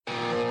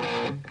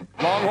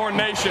Longhorn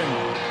Nation.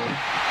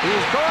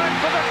 He's going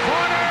for the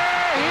corner.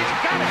 He's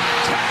got it.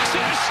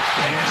 Texas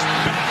is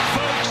back,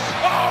 folks.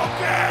 Oh,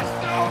 yes,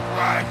 no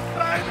right,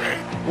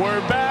 baby.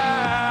 We're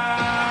back.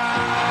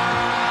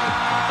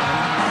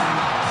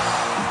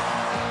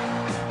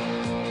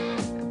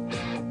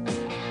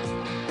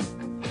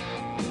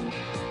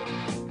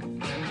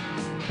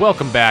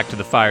 Welcome back to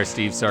the Fire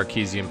Steve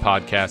Sarkisian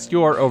podcast,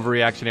 your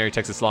overreactionary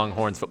Texas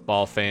Longhorns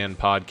football fan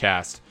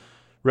podcast.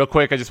 Real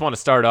quick, I just want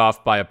to start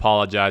off by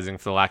apologizing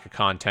for the lack of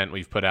content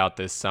we've put out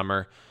this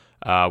summer.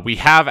 We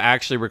have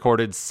actually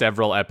recorded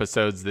several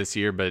episodes this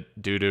year, but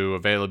due to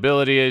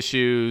availability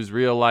issues,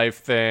 real life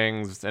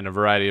things, and a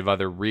variety of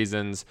other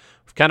reasons,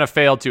 we've kind of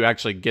failed to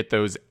actually get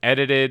those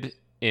edited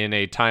in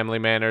a timely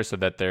manner so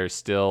that they're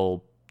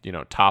still,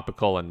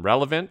 topical and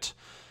relevant.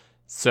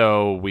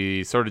 So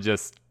we sort of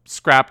just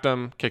scrapped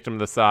them, kicked them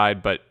to the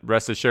side, but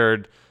rest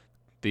assured,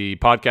 the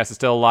podcast is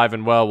still alive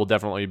and well. We'll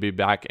definitely be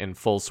back in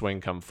full swing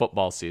come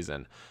football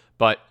season.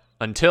 But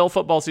until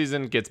football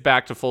season gets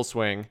back to full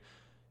swing,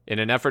 in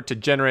an effort to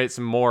generate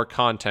some more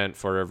content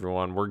for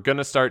everyone, we're going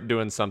to start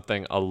doing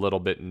something a little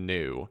bit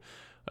new.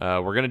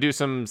 We're going to do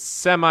some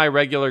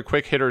semi-regular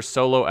quick hitter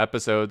solo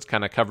episodes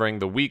kind of covering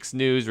the week's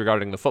news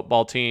regarding the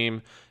football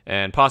team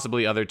and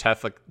possibly other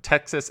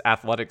Texas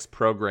athletics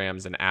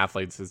programs and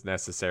athletes as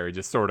necessary,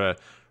 just sort of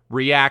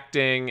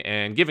reacting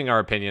and giving our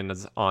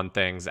opinions on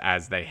things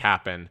as they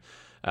happen.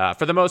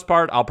 For the most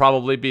part, I'll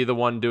probably be the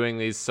one doing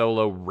these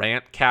solo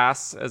rant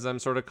casts, as I'm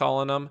sort of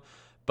calling them.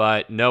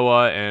 But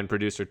Noah and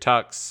producer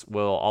Tux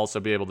will also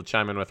be able to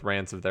chime in with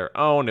rants of their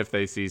own if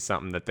they see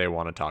something that they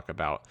want to talk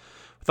about.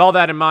 With all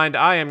that in mind,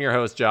 I am your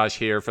host, Josh,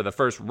 here for the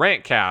first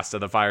rant cast of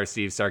the Fire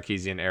Steve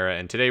Sarkisian era.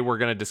 And today we're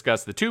going to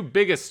discuss the two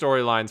biggest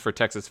storylines for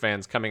Texas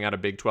fans coming out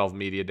of Big 12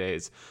 Media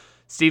Days.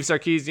 Steve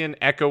Sarkisian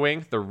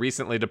echoing the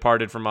recently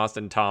departed from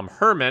Austin Tom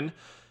Herman,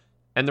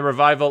 and the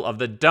revival of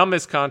the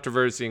dumbest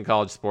controversy in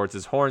college sports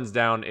as Horns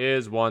Down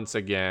is once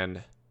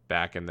again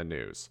back in the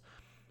news.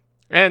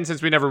 And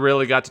since we never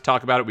really got to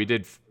talk about it, we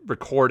did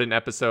record an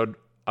episode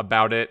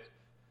about it.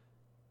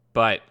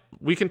 But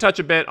we can touch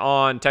a bit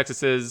on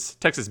Texas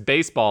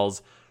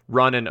baseball's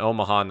run in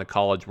Omaha in the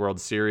College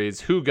World Series,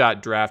 who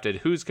got drafted,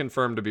 who's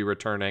confirmed to be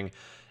returning,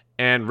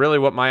 and really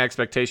what my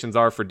expectations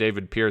are for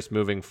David Pierce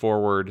moving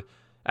forward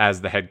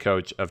as the head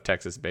coach of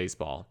Texas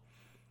baseball.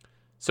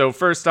 So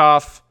first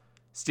off,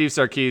 Steve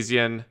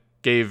Sarkisian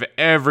gave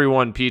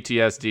everyone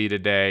PTSD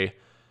today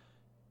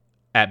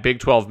at Big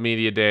 12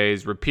 Media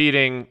Days,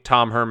 repeating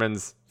Tom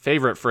Herman's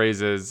favorite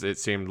phrases, it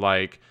seemed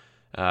like,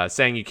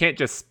 saying you can't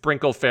just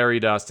sprinkle fairy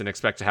dust and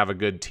expect to have a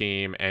good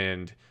team,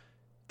 and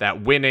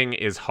that winning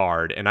is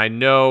hard. And I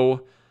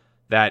know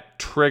that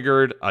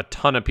triggered a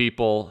ton of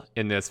people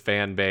in this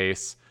fan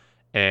base,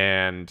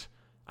 and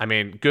I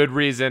mean, good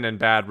reason and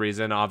bad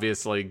reason.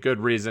 Obviously,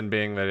 good reason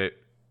being that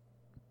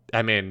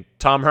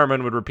Tom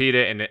Herman would repeat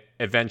it, and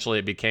eventually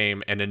it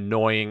became an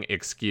annoying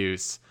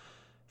excuse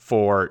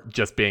for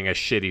just being a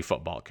shitty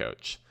football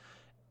coach.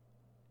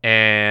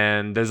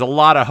 And there's a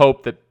lot of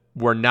hope that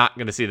we're not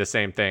going to see the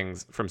same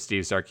things from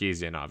Steve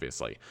Sarkisian,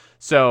 obviously.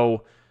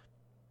 So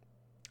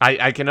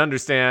I can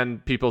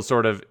understand people's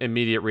sort of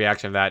immediate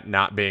reaction to that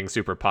not being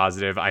super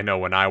positive. I know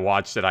when I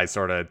watched it, I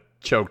sort of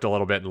choked a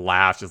little bit and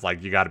laughed, just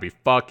like, you got to be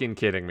fucking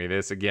kidding me,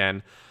 this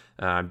again.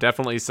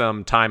 Definitely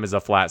some time is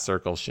a flat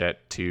circle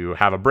shit to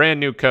have a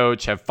brand new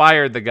coach, have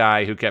fired the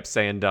guy who kept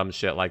saying dumb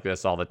shit like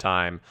this all the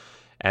time,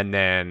 and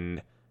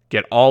then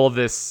get all of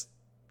this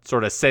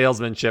sort of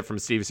salesmanship from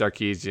Steve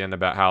Sarkisian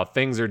about how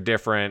things are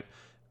different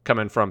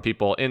coming from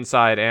people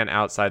inside and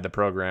outside the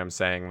program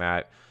saying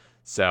that.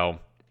 So,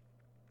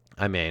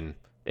 I mean,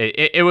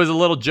 it was a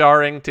little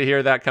jarring to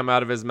hear that come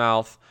out of his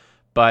mouth,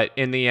 but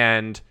in the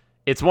end,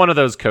 it's one of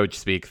those coach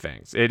speak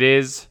things. It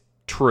is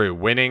true.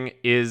 Winning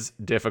is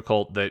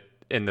difficult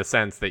in the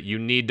sense that you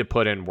need to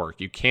put in work.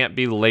 You can't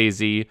be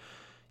lazy.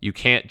 You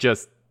can't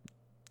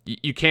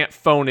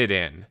phone it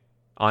in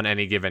on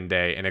any given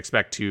day and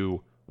expect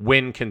to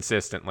win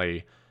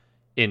consistently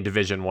in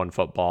Division I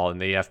football, in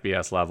the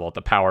FBS level, at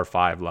the Power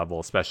 5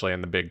 level, especially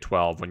in the Big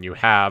 12, when you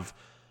have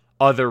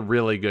other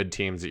really good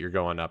teams that you're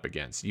going up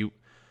against.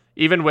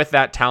 Even with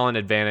that talent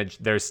advantage,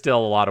 there's still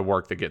a lot of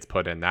work that gets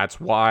put in.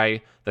 That's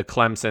why the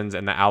Clemsons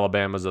and the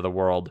Alabamas of the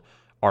world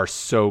are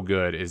so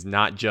good, is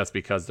not just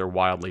because they're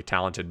wildly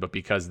talented, but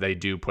because they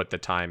do put the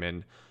time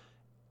in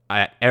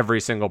at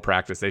every single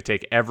practice. They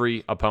take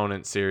every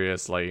opponent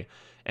seriously,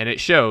 and it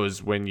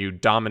shows when you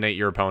dominate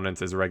your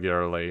opponents as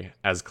regularly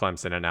as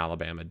Clemson and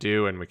Alabama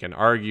do. And we can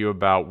argue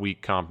about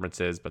weak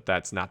conferences, but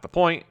that's not the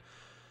point,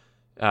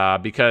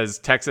 because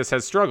Texas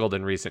has struggled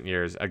in recent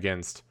years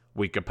against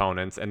weak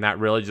opponents, and that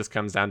really just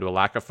comes down to a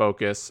lack of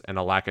focus and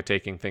a lack of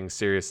taking things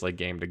seriously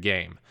game to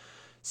game.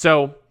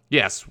 So,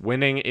 yes,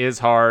 winning is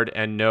hard,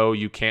 and no,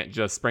 you can't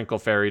just sprinkle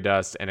fairy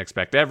dust and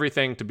expect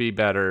everything to be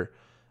better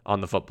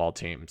on the football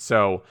team.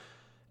 So,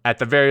 at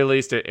the very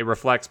least, it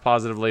reflects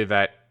positively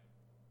that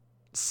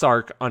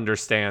Sark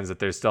understands that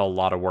there's still a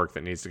lot of work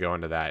that needs to go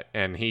into that,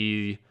 and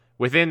he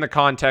within the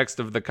context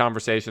of the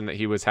conversation that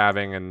he was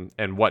having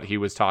and what he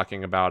was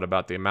talking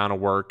about the amount of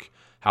work,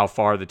 how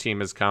far the team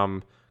has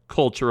come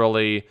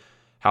culturally,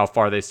 how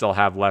far they still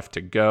have left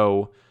to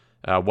go,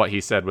 what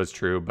he said was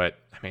true. But,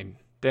 I mean,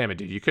 damn it,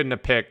 dude. You couldn't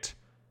have picked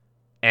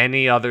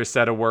any other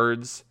set of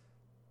words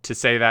to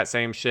say that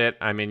same shit.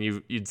 I mean,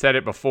 you'd said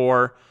it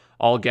before.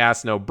 All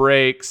gas, no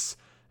brakes.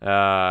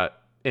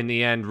 In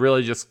the end,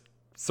 really just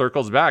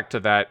circles back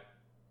to that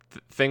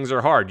things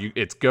are hard.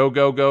 It's go,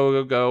 go, go,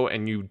 go, go,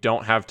 and you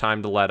don't have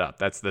time to let up.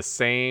 That's the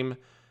same,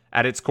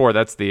 at its core,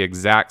 that's the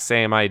exact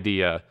same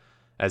idea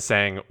as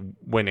saying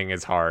winning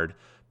is hard.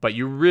 But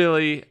you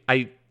really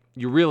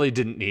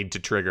didn't need to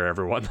trigger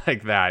everyone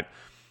like that.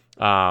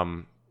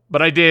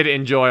 But I did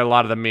enjoy a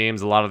lot of the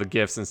memes, a lot of the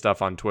GIFs and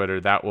stuff on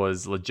Twitter. That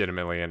was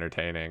legitimately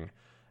entertaining.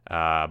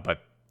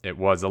 But it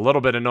was a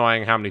little bit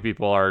annoying how many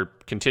people are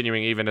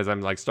continuing, even as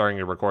I'm like starting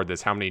to record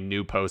this, how many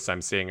new posts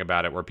I'm seeing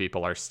about it where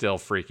people are still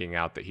freaking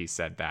out that he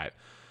said that.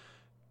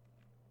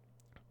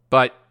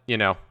 But, you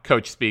know,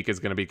 coach speak is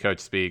going to be coach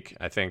speak.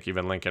 I think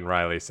even Lincoln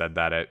Riley said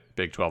that at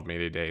Big 12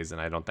 Media Days, and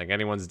I don't think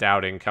anyone's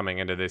doubting coming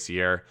into this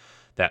year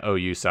that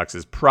OU Sucks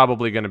is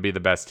probably going to be the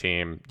best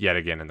team yet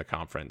again in the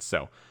conference.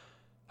 So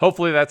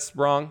hopefully that's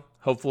wrong.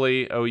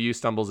 Hopefully OU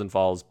stumbles and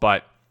falls,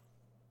 but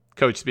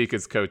coach speak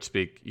is coach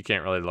speak. You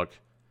can't really look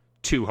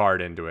too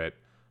hard into it.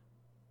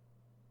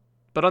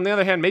 But on the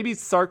other hand, maybe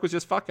Sark was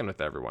just fucking with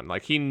everyone.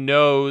 Like, he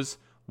knows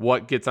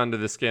what gets under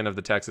the skin of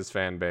the Texas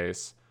fan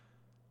base.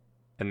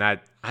 And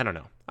that, I don't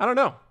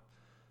know.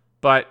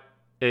 But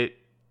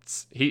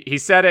he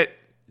said it,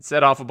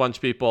 set off a bunch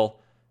of people.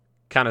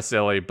 Kind of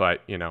silly,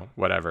 but, you know,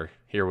 whatever.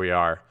 Here we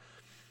are.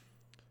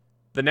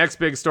 The next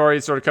big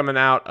story sort of coming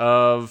out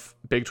of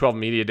Big 12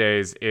 Media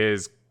Days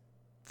is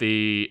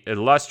the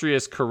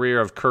illustrious career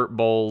of Kurt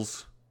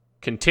Bowles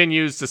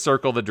continues to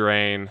circle the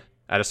drain.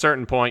 At a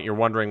certain point, you're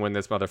wondering when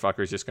this motherfucker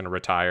is just going to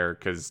retire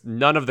because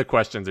none of the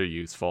questions are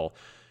useful.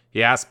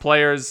 He asks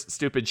players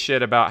stupid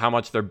shit about how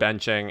much they're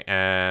benching,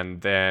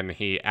 and then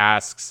he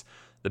asks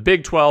the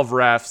Big 12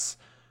 refs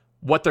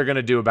what they're going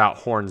to do about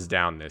horns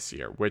down this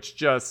year, which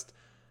just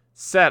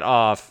set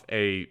off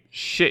a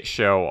shit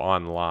show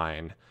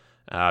online.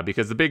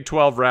 Because the Big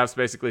 12 refs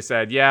basically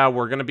said, yeah,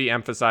 we're going to be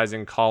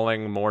emphasizing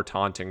calling more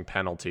taunting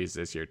penalties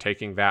this year,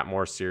 taking that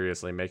more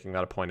seriously, making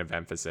that a point of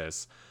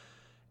emphasis.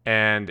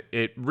 And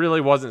it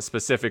really wasn't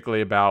specifically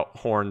about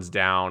horns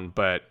down,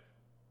 but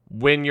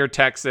when you're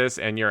Texas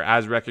and you're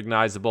as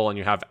recognizable and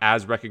you have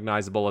as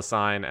recognizable a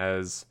sign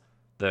as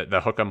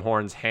the hook 'em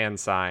horns hand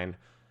sign,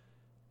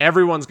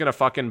 everyone's going to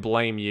fucking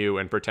blame you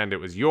and pretend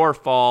it was your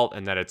fault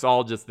and that it's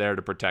all just there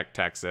to protect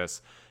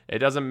Texas. It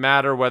doesn't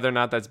matter whether or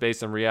not that's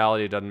based on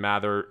reality. It doesn't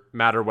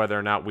matter whether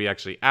or not we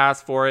actually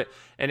asked for it.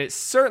 And it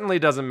certainly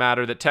doesn't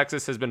matter that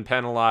Texas has been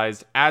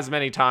penalized as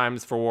many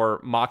times for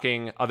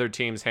mocking other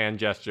teams' hand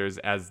gestures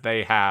as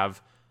they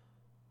have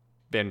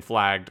been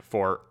flagged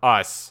for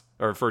us,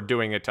 or for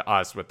doing it to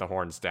us with the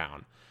horns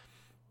down.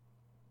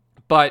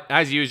 But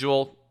as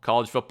usual,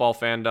 college football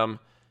fandom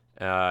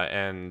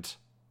and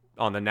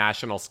on the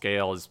national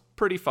scale is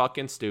pretty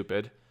fucking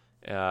stupid.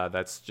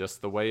 That's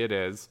just the way it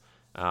is.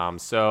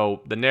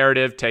 So the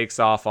narrative takes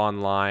off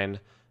online,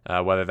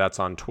 whether that's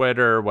on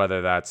Twitter,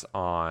 whether that's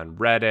on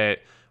Reddit,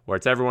 where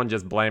it's everyone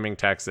just blaming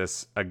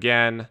Texas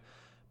again.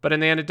 But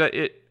in the end,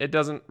 it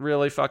doesn't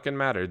really fucking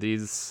matter.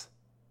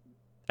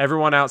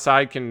 Everyone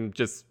outside can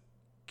just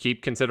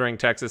keep considering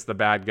Texas the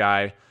bad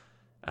guy.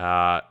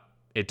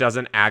 It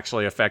doesn't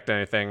actually affect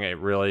anything. It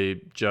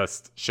really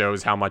just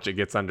shows how much it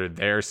gets under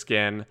their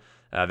skin.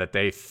 That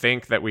they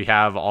think that we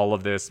have all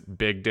of this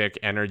big dick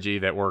energy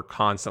that we're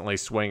constantly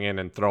swinging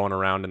and throwing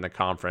around in the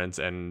conference.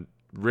 And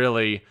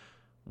really,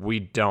 we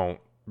don't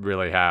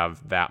really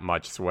have that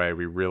much sway.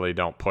 We really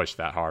don't push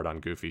that hard on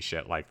goofy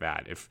shit like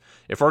that. If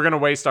we're going to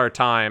waste our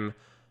time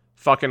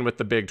fucking with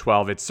the Big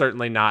 12, it's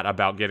certainly not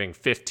about getting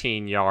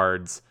 15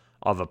 yards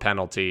of a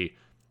penalty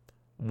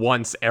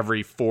once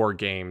every 4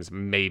 games,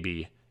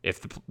 maybe,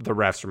 if the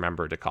refs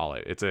remember to call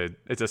it.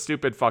 It's a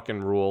stupid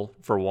fucking rule,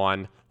 for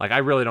one. Like, I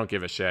really don't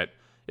give a shit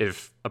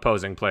if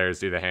opposing players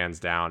do the hands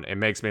down. It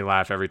makes me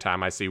laugh every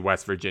time I see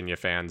West Virginia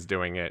fans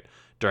doing it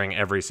during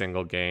every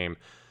single game.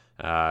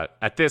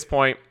 At this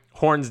point,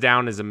 horns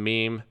down is a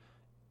meme,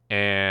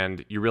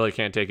 and you really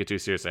can't take it too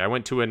seriously. I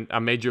went to a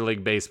Major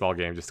League Baseball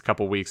game just a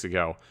couple weeks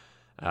ago.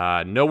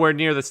 Nowhere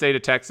near the state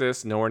of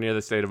Texas, nowhere near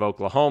the state of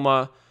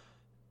Oklahoma,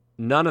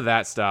 none of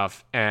that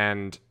stuff,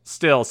 and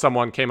still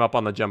someone came up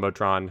on the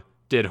Jumbotron,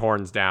 did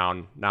horns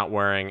down, not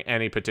wearing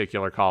any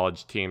particular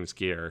college team's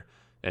gear,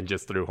 and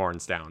just threw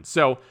horns down.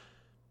 So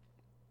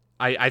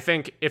I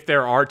think if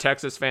there are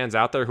Texas fans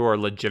out there who are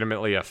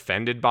legitimately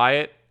offended by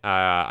it,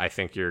 I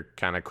think you're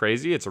kind of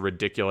crazy. It's a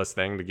ridiculous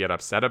thing to get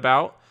upset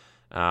about.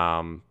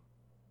 The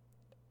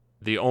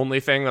only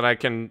thing that I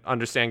can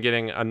understand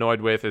getting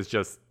annoyed with is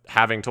just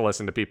having to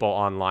listen to people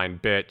online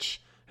bitch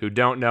who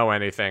don't know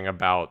anything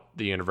about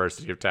the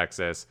University of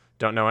Texas,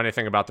 don't know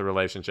anything about the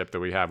relationship that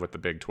we have with the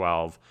Big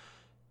 12,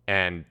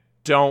 and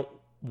don't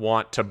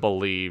want to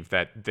believe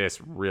that this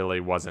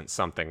really wasn't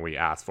something we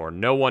asked for.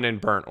 No one in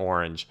Burnt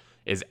Orange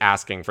is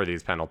asking for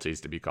these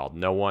penalties to be called.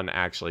 No one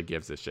actually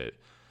gives a shit.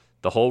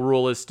 The whole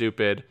rule is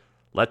stupid.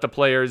 Let the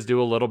players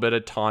do a little bit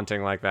of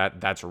taunting like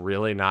that. That's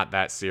really not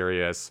that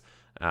serious.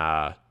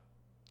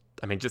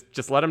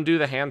 Just let them do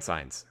the hand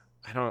signs.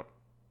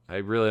 I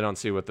really don't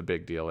see what the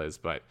big deal is,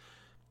 but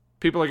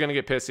people are going to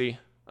get pissy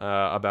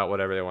about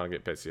whatever they want to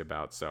get pissy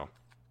about, so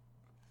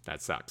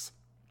that sucks.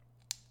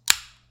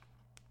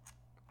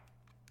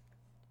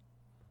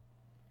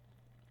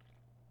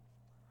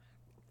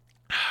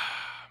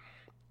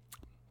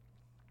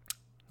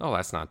 Oh,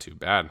 that's not too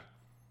bad.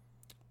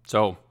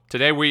 So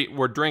today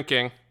we're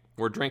drinking.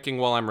 We're drinking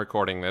while I'm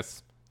recording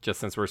this, just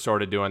since we're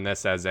sort of doing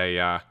this as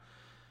a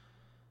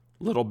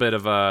little bit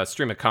of a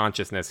stream of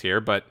consciousness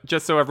here. But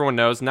just so everyone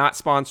knows, not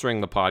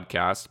sponsoring the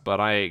podcast, but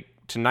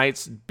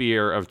tonight's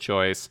beer of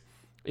choice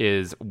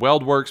is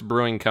Weldworks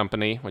Brewing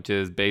Company, which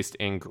is based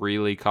in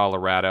Greeley,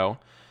 Colorado.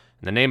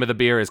 And the name of the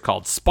beer is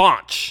called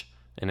Sponge,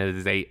 and it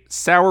is a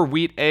sour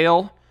wheat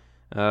ale,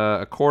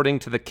 according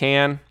to the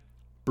can.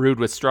 Brewed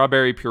with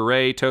strawberry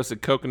puree,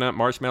 toasted coconut,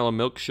 marshmallow,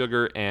 milk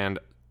sugar, and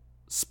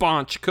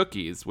sponge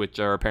cookies, which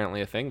are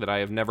apparently a thing that I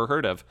have never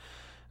heard of.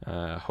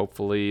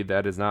 Hopefully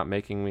that is not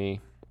making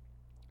me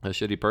a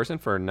shitty person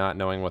for not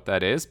knowing what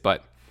that is,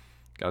 but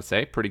gotta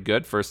say, pretty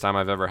good. First time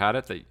I've ever had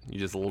it. That you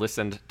just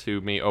listened to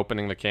me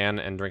opening the can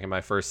and drinking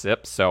my first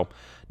sip. So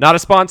not a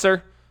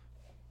sponsor,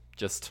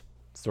 just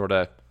sort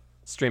of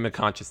stream of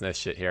consciousness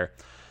shit here.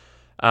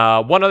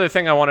 One other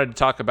thing I wanted to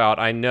talk about,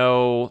 I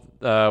know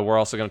we're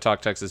also going to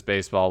talk Texas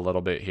baseball a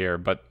little bit here,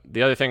 but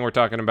the other thing we're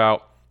talking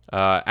about,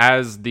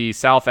 as the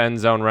south end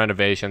zone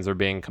renovations are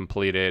being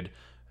completed,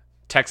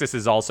 Texas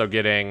is also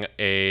getting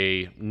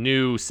a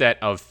new set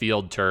of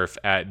field turf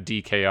at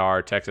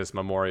DKR, Texas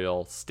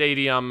Memorial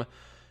Stadium,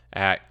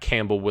 at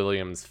Campbell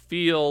Williams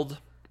Field.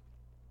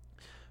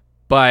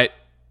 But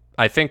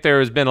I think there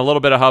has been a little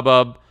bit of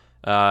hubbub.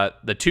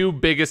 The two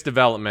biggest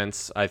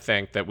developments, I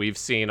think, that we've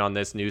seen on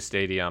this new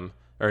stadium,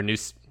 or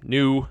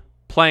new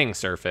playing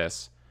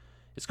surface,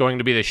 is going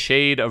to be the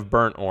shade of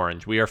burnt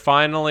orange. We are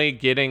finally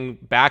getting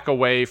back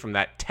away from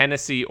that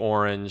Tennessee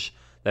orange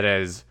that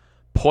has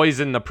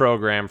poisoned the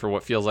program for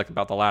what feels like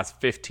about the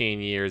last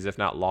 15 years, if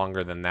not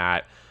longer than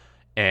that.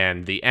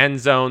 And the end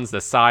zones,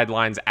 the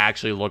sidelines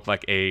actually look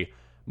like a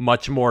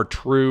much more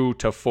true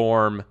to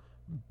form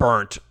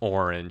burnt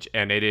orange.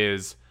 And it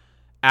is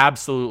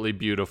absolutely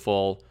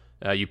beautiful.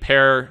 You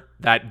pair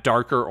that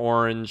darker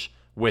orange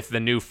with the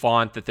new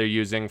font that they're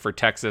using for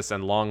Texas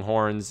and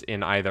Longhorns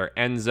in either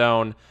end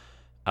zone.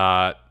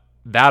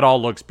 That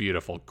all looks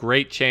beautiful.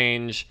 Great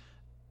change.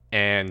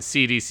 And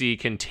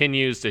CDC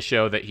continues to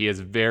show that he is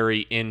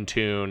very in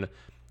tune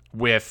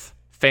with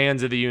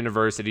fans of the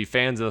university,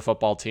 fans of the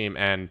football team,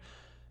 and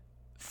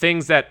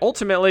things that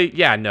ultimately,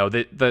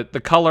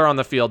 the color on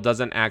the field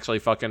doesn't actually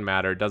fucking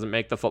matter. It doesn't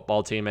make the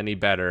football team any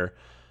better.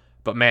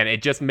 But man,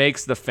 it just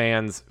makes the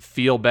fans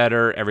feel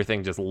better.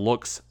 Everything just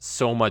looks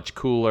so much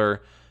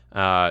cooler.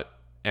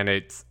 And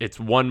it's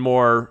one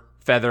more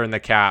feather in the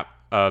cap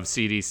of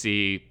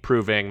CDC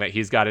proving that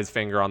he's got his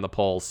finger on the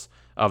pulse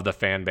of the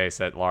fan base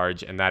at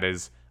large, and that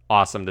is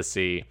awesome to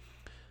see.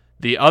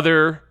 The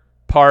other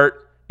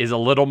part is a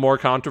little more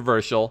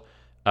controversial.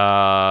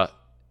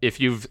 If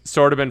you've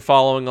sort of been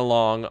following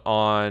along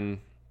on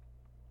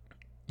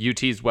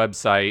UT's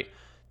website,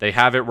 they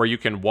have it where you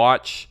can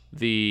watch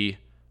the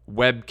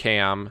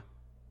webcam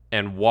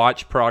and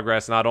watch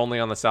progress not only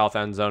on the south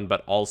end zone,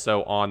 but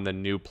also on the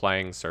new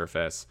playing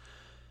surface.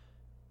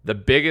 The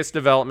biggest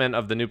development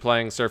of the new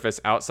playing surface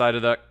outside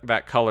of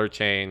that color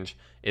change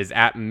is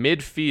at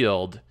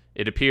midfield.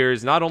 It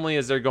appears not only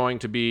is there going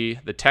to be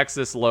the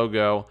Texas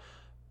logo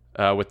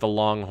with the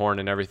Longhorn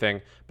and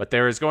everything, but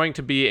there is going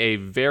to be a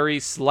very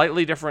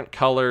slightly different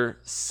color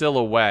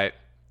silhouette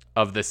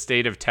of the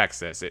state of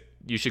Texas.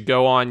 You should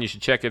go on, you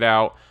should check it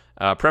out,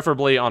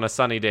 preferably on a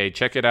sunny day.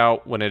 Check it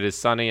out when it is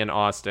sunny in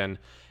Austin,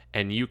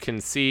 and you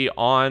can see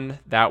on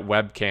that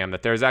webcam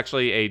that there's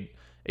actually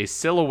a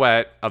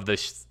silhouette of the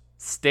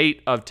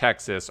state of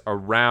Texas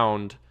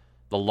around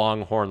the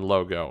Longhorn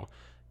logo.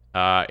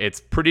 It's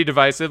pretty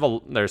divisive.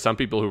 There's some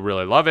people who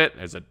really love it.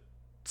 There's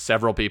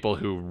several people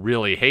who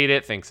really hate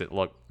it, think it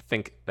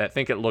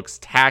looks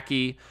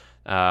tacky,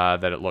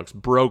 that it looks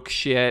broke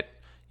shit,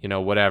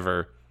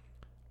 whatever.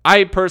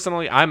 I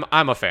personally,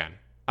 I'm a fan.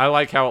 I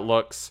like how it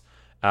looks.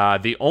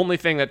 The only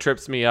thing that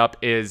trips me up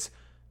is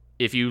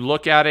if you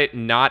look at it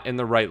not in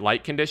the right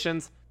light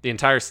conditions, the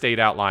entire state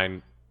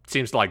outline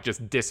seems to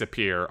just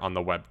disappear on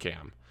the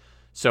webcam.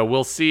 So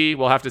we'll see.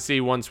 We'll have to see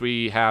once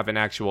we have an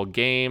actual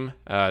game,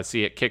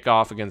 see it kick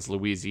off against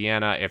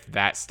Louisiana, if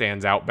that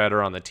stands out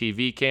better on the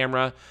TV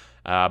camera.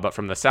 But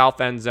from the south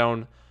end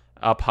zone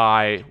up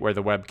high where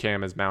the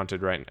webcam is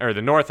mounted or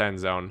the north end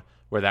zone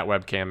where that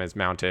webcam is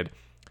mounted,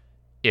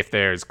 if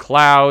there's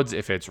clouds,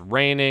 if it's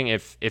raining,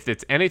 if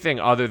it's anything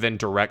other than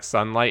direct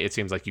sunlight, it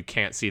seems like you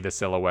can't see the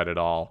silhouette at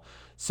all.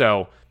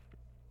 So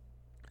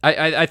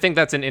I think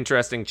that's an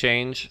interesting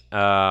change.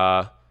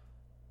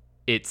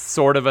 It's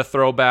sort of a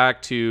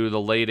throwback to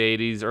the late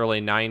 80s, early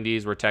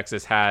 90s, where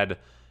Texas had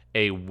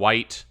a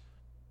white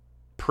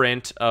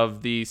print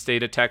of the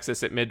state of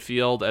Texas at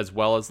midfield as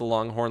well as the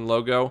Longhorn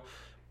logo,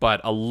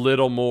 but a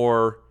little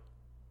more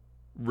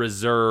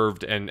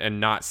reserved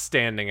and not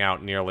standing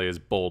out nearly as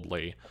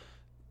boldly.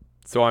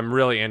 So I'm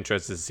really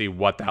interested to see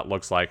what that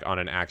looks like on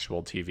an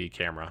actual TV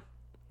camera.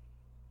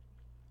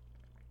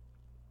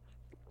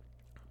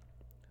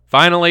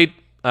 Finally,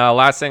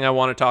 last thing I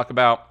want to talk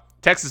about,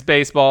 Texas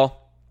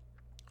baseball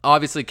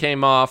obviously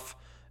came off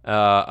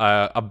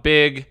a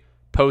big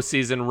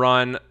postseason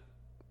run.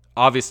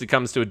 Obviously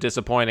comes to a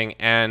disappointing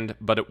end,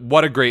 but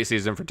what a great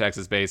season for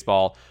Texas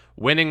baseball.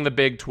 Winning the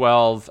Big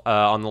 12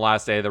 on the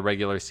last day of the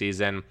regular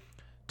season.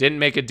 Didn't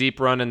make a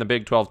deep run in the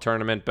Big 12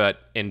 tournament, but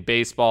in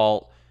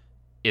baseball,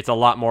 it's a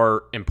lot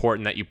more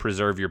important that you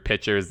preserve your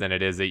pitchers than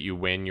it is that you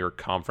win your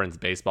conference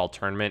baseball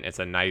tournament. It's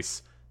a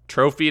nice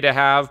trophy to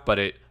have, but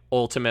it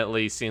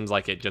ultimately seems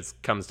like it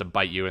just comes to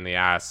bite you in the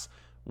ass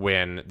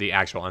when the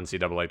actual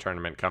NCAA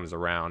tournament comes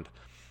around.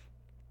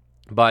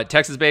 But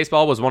Texas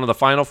baseball was one of the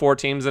final 4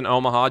 teams in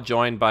Omaha,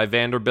 joined by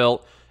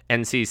Vanderbilt,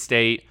 NC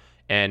State,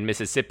 and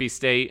Mississippi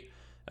State.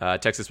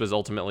 Texas was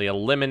ultimately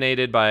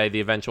eliminated by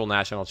the eventual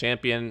national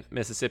champion,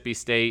 Mississippi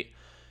State.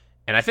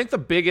 And I think the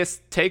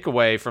biggest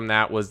takeaway from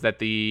that was that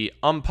the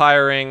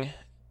umpiring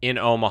in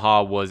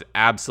Omaha was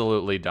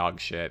absolutely dog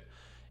shit.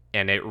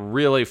 And it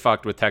really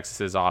fucked with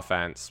Texas's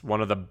offense.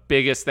 One of the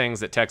biggest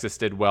things that Texas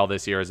did well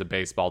this year as a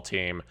baseball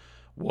team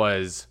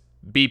was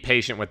be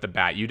patient with the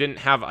bat. You didn't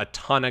have a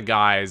ton of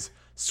guys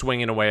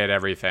swinging away at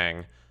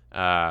everything.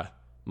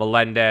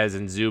 Melendez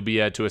and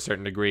Zubia, to a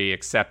certain degree,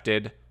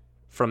 accepted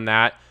from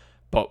that.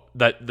 But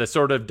the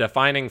sort of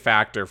defining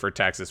factor for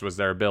Texas was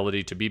their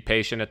ability to be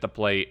patient at the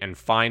plate and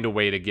find a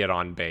way to get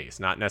on base.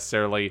 Not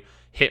necessarily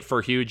hit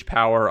for huge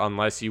power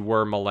unless you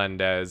were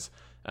Melendez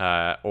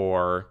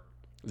or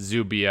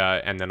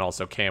Zubia, and then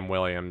also Cam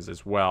Williams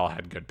as well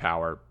had good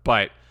power.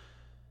 But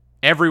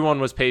everyone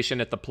was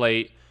patient at the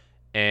plate,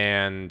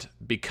 and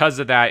because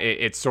of that,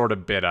 it sort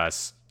of bit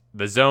us.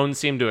 The zone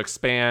seemed to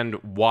expand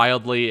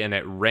wildly and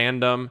at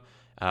random,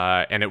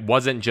 and it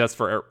wasn't just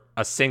for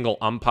a single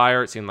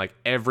umpire. It seemed like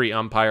every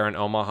umpire in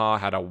Omaha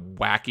had a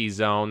wacky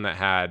zone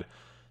that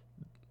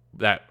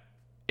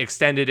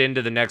extended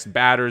into the next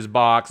batter's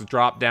box,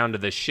 dropped down to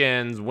the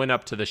shins, went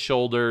up to the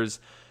shoulders.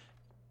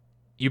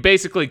 You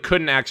basically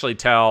couldn't actually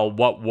tell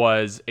what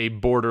was a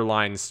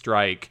borderline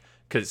strike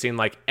because it seemed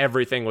like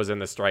everything was in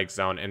the strike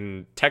zone.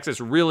 And Texas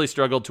really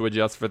struggled to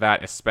adjust for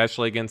that,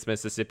 especially against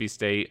Mississippi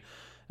State.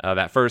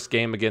 That first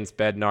game against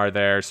Bednar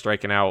there,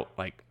 striking out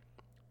like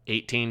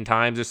 18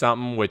 times or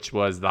something, which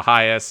was the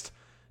highest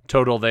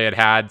total they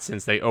had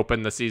since they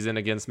opened the season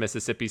against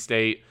Mississippi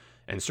State,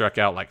 and struck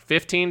out like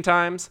 15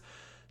 times.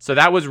 So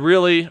that was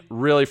really,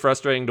 really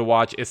frustrating to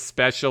watch,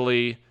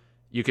 especially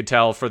you could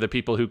tell for the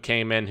people who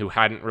came in who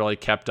hadn't really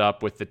kept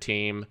up with the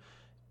team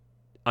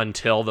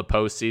until the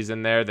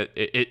postseason there, that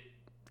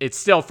it's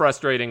still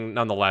frustrating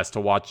nonetheless to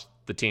watch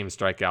the team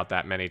strike out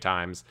that many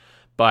times.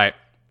 But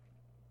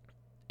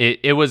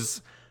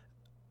it's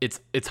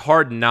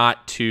hard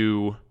not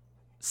to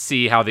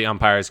see how the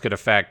umpires could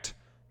affect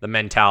the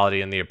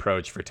mentality and the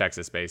approach for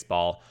Texas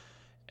baseball.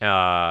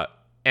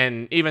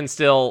 And even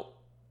still,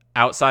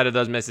 outside of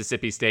those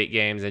Mississippi State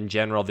games, in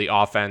general, the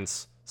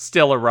offense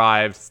still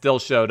arrived, still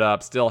showed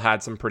up, still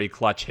had some pretty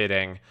clutch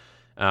hitting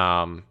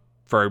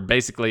for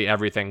basically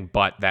everything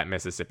but that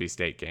Mississippi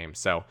State game.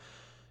 So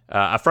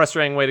a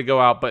frustrating way to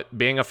go out, but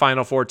being a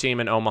Final Four team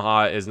in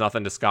Omaha is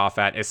nothing to scoff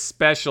at,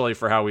 especially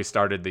for how we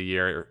started the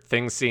year.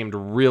 Things seemed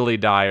really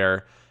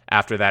dire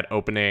after that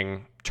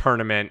opening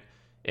tournament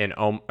in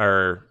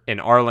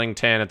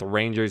Arlington at the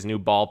Rangers' new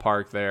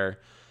ballpark there.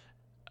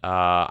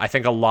 I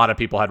think a lot of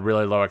people had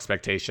really low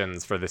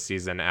expectations for the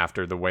season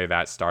after the way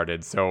that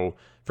started. So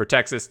for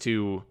Texas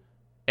to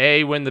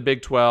win the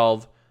Big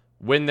 12,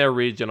 win their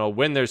regional,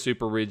 win their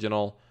super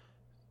regional,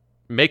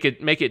 make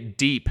it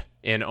deep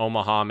in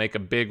Omaha, make a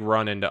big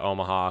run into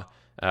Omaha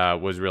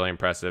was really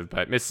impressive.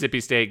 But Mississippi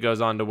State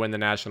goes on to win the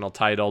national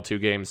title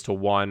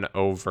 2-1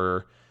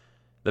 over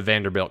the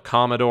Vanderbilt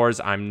Commodores.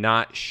 I'm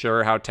not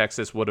sure how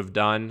Texas would have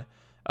done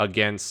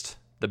against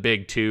the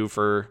Big Two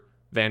for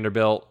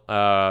Vanderbilt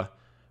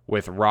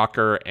with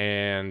Rocker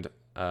and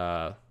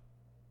was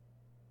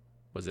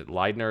it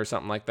Leidner or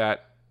something like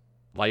that?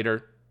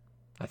 Leiter?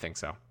 I think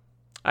so.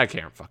 I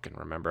can't fucking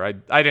remember.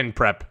 I didn't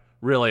prep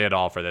really at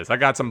all for this. I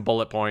got some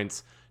bullet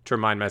points to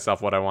remind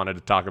myself what I wanted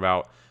to talk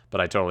about, but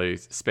I totally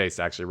spaced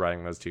actually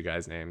writing those two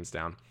guys' names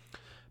down.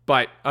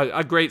 But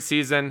a great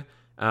season.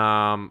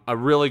 A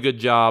really good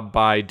job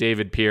by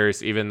David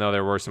Pierce, even though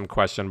there were some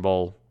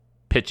questionable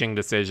pitching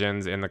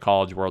decisions in the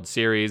College World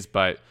Series,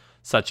 but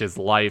such is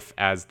life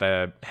as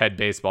the head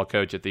baseball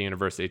coach at the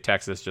University of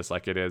Texas, just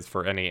like it is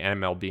for any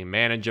MLB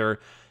manager.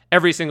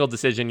 Every single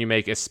decision you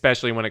make,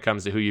 especially when it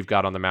comes to who you've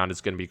got on the mound,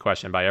 is going to be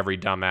questioned by every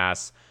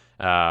dumbass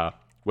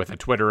with a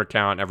Twitter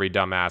account, every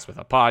dumbass with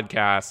a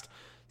podcast.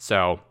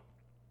 So,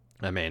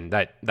 I mean,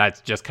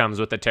 that just comes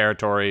with the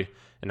territory,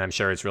 and I'm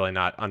sure it's really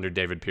not under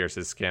David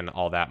Pierce's skin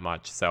all that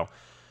much. So,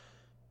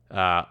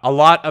 A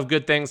lot of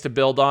good things to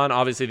build on.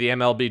 Obviously, the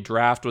MLB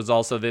draft was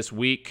also this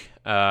week.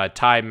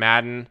 Ty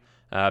Madden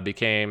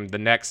became the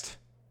next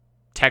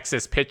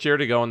Texas pitcher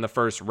to go in the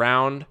first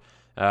round.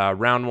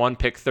 Round 1,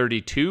 pick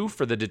 32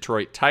 for the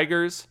Detroit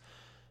Tigers.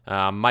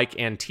 Mike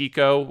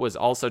Antico was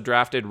also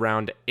drafted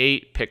round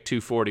 8, pick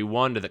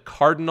 241 to the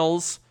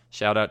Cardinals.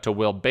 Shout out to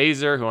Will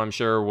Baser, who I'm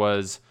sure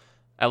was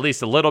at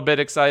least a little bit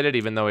excited,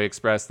 even though he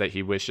expressed that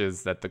he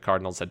wishes that the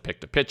Cardinals had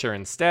picked a pitcher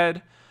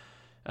instead.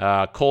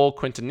 Cole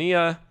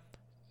Quintanilla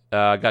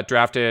got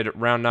drafted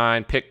round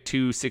 9, pick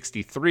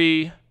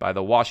 263 by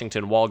the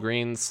Washington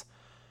Walgreens.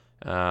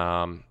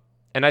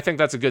 And I think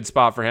that's a good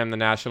spot for him. The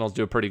Nationals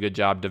do a pretty good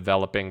job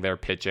developing their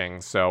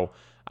pitching. So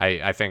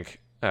I think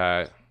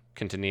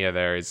Quintanilla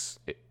there is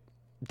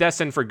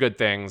destined for good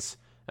things.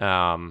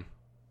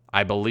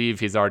 I believe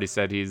he's already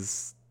said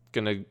he's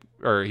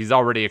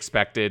already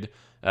expected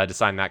to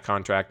sign that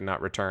contract and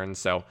not return.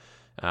 So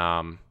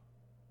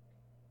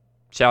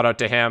shout out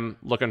to him.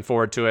 Looking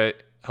forward to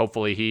it.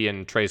 Hopefully he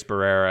and Trace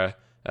Barrera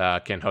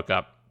can hook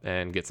up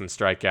and get some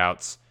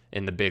strikeouts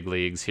in the big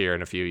leagues here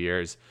in a few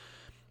years.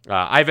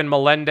 Ivan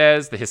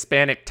Melendez, the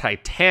Hispanic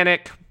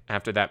Titanic,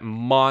 after that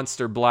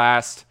monster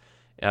blast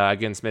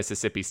against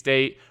Mississippi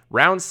State.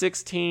 Round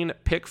 16,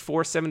 pick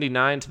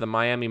 479 to the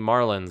Miami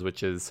Marlins,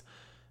 which is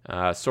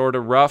sort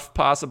of rough,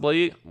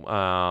 possibly.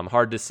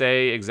 Hard to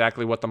say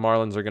exactly what the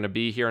Marlins are going to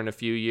be here in a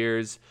few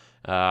years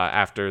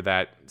after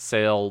that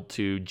sale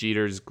to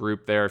Jeter's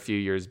group there a few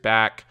years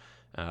back.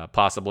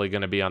 Possibly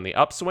going to be on the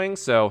upswing,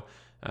 so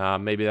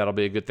maybe that'll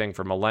be a good thing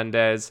for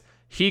Melendez.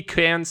 He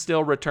can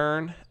still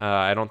return.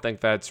 I don't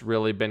think that's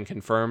really been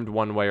confirmed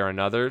one way or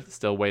another.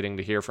 Still waiting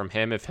to hear from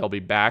him if he'll be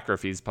back or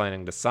if he's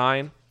planning to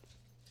sign.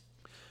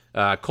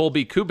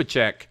 Colby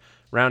Kubicek,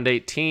 round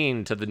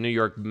 18 to the New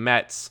York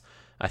Mets.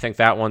 I think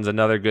that one's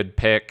another good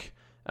pick,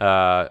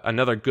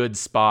 another good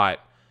spot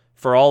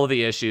for all of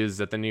the issues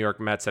that the New York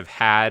Mets have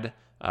had.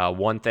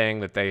 One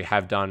thing that they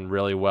have done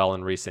really well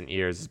in recent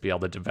years is be able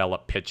to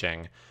develop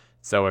pitching.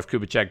 So if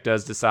Kubicek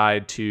does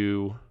decide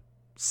to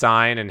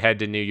sign and head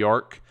to New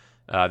York,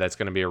 that's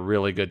going to be a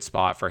really good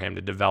spot for him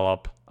to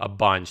develop a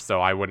bunch. So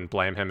I wouldn't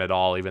blame him at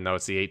all, even though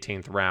it's the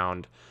 18th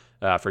round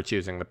for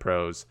choosing the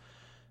pros.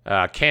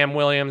 Cam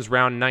Williams,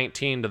 round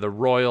 19 to the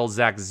Royals.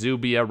 Zach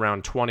Zubia,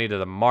 round 20 to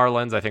the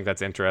Marlins. I think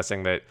that's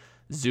interesting that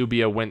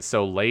Zubia went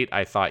so late.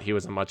 I thought he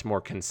was a much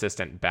more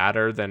consistent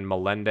batter than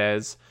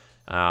Melendez.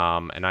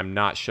 And I'm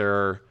not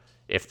sure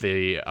if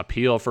the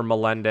appeal for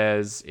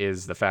Melendez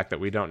is the fact that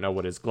we don't know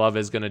what his glove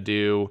is going to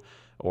do,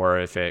 or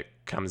if it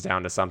comes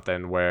down to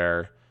something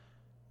where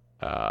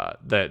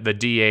the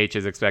DH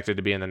is expected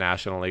to be in the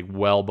National League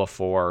well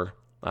before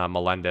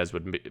Melendez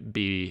would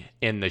be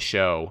in the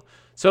show.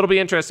 So it'll be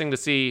interesting to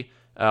see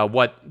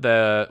what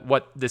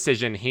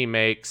decision he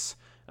makes.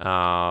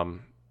 And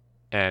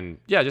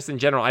yeah, just in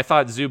general, I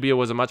thought Zubia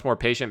was a much more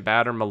patient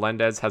batter.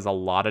 Melendez has a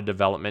lot of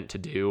development to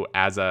do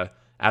as a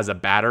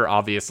batter.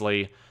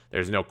 Obviously,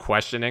 there's no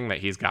questioning that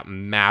he's got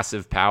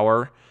massive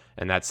power,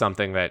 and that's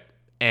something that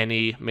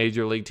any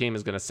major league team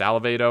is going to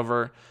salivate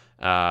over.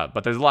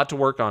 But there's a lot to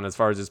work on as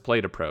far as his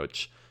plate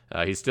approach.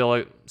 He's still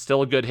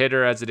a good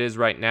hitter as it is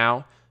right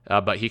now,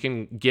 but he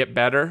can get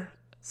better.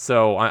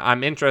 So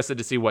I'm interested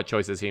to see what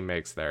choices he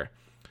makes there.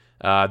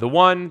 The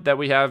one that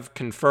we have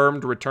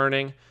confirmed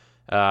returning,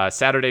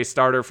 Saturday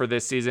starter for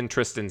this season,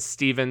 Tristan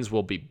Stevens,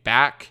 will be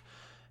back.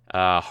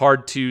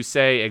 Hard to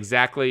say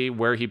exactly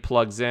where he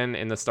plugs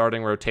in the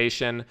starting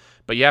rotation,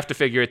 but you have to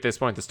figure at this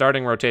point the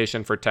starting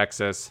rotation for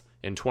Texas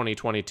in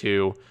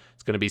 2022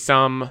 is going to be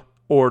some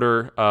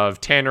order of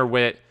Tanner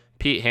Witt,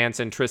 Pete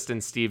Hansen,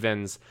 Tristan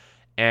Stevens,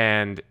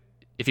 and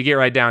if you get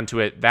right down to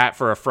it, that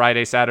for a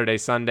Friday, Saturday,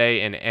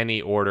 Sunday in any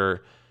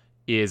order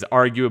is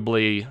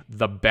arguably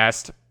the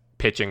best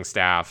pitching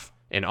staff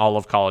in all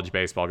of college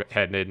baseball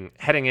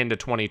heading into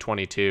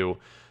 2022.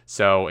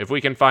 So if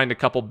we can find a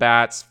couple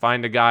bats,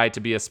 find a guy to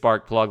be a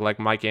spark plug like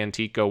Mike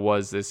Antico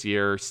was this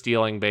year,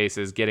 stealing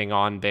bases, getting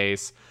on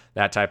base,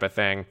 that type of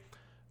thing,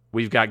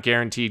 we've got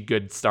guaranteed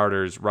good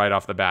starters right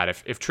off the bat.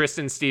 If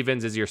Tristan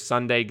Stevens is your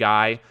Sunday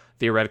guy,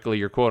 theoretically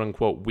your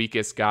quote-unquote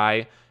weakest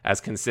guy, as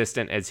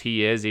consistent as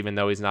he is, even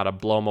though he's not a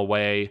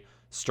blow-em-away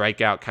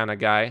strikeout kind of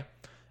guy,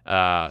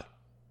 a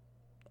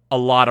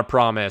lot of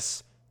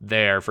promise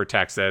there for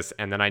Texas,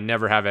 and then I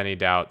never have any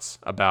doubts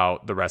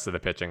about the rest of the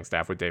pitching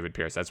staff with David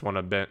Pierce. That's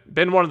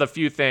been one of the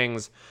few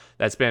things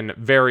that's been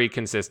very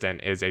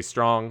consistent, is a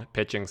strong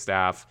pitching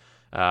staff,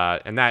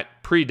 and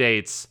that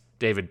predates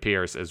David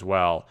Pierce as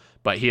well,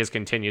 but he has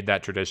continued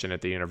that tradition at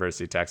the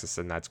University of Texas,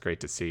 and that's great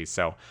to see.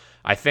 So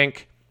I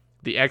think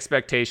the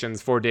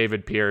expectations for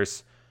David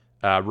Pierce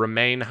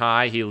remain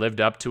high. He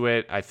lived up to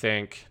it. I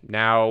think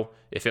now,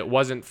 if it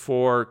wasn't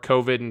for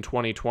COVID in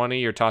 2020,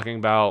 you're talking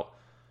about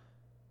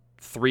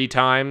 3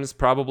 times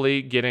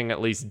probably getting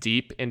at least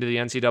deep into the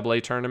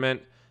NCAA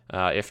tournament,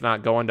 if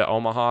not going to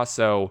Omaha.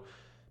 So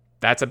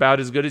that's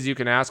about as good as you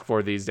can ask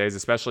for these days,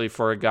 especially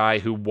for a guy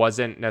who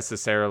wasn't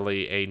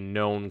necessarily a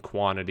known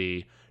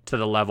quantity to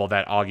the level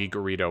that Augie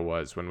Garrido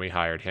was when we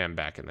hired him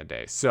back in the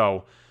day.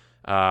 So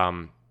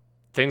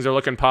things are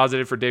looking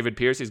positive for David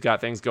Pierce. He's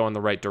got things going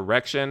the right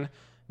direction.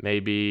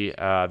 Maybe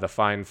the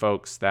fine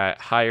folks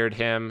that hired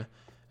him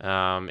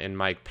in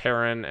Mike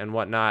Perrin and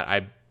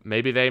whatnot,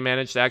 maybe they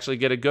managed to actually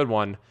get a good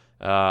one,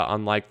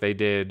 unlike they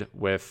did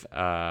with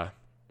Tom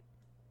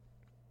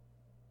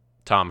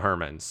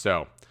Herman.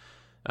 So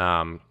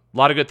a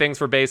lot of good things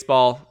for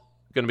baseball.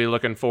 Going to be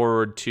looking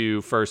forward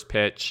to first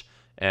pitch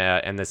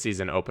and the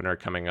season opener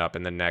coming up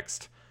in the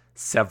next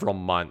several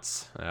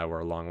months. We're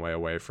a long way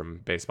away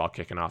from baseball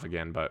kicking off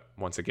again, but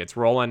once it gets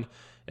rolling,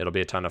 it'll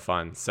be a ton of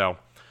fun. So,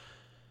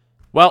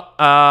 well,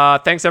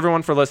 thanks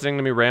everyone for listening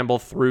to me ramble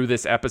through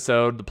this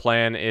episode. The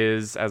plan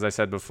is, as I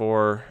said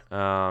before,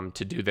 to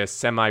do this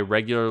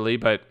semi-regularly,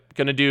 but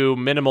going to do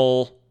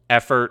minimal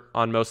effort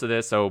on most of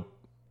this, so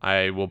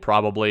I will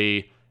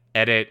probably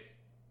edit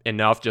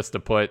enough just to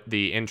put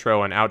the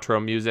intro and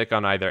outro music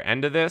on either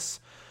end of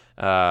this.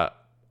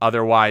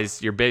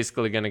 Otherwise, you're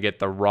basically going to get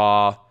the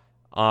raw,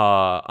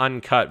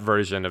 uncut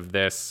version of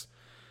this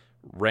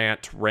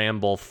rant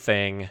ramble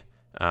thing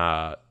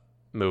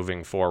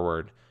moving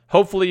forward.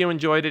 Hopefully you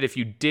enjoyed it. If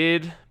you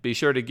did, be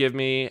sure to give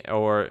me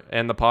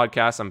and the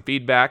podcast some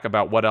feedback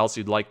about what else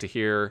you'd like to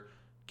hear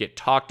get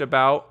talked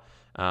about.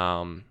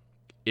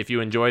 If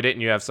you enjoyed it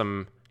and you have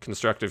some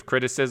constructive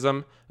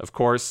criticism, of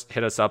course,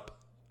 hit us up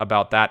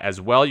about that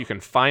as well. You can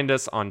find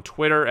us on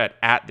Twitter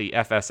at the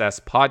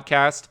FSS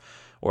Podcast,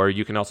 or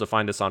you can also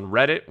find us on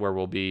Reddit, where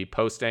we'll be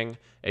posting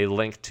a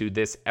link to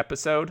this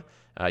episode.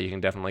 You can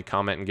definitely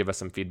comment and give us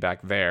some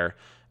feedback there.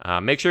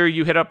 Make sure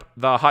you hit up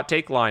the hot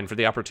take line for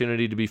the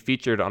opportunity to be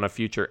featured on a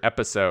future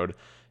episode.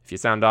 If you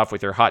sound off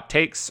with your hot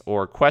takes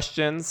or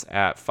questions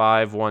at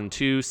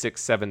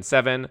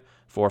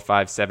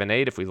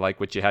 512-677-4578, if we like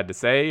what you had to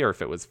say, or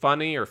if it was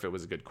funny, or if it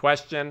was a good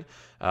question,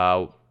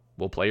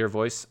 we'll play your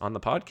voice on the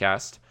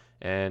podcast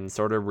and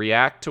sort of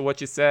react to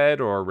what you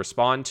said or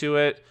respond to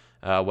it,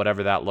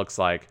 whatever that looks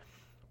like.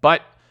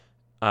 But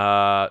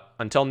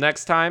until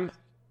next time,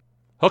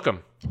 hook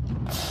 'em.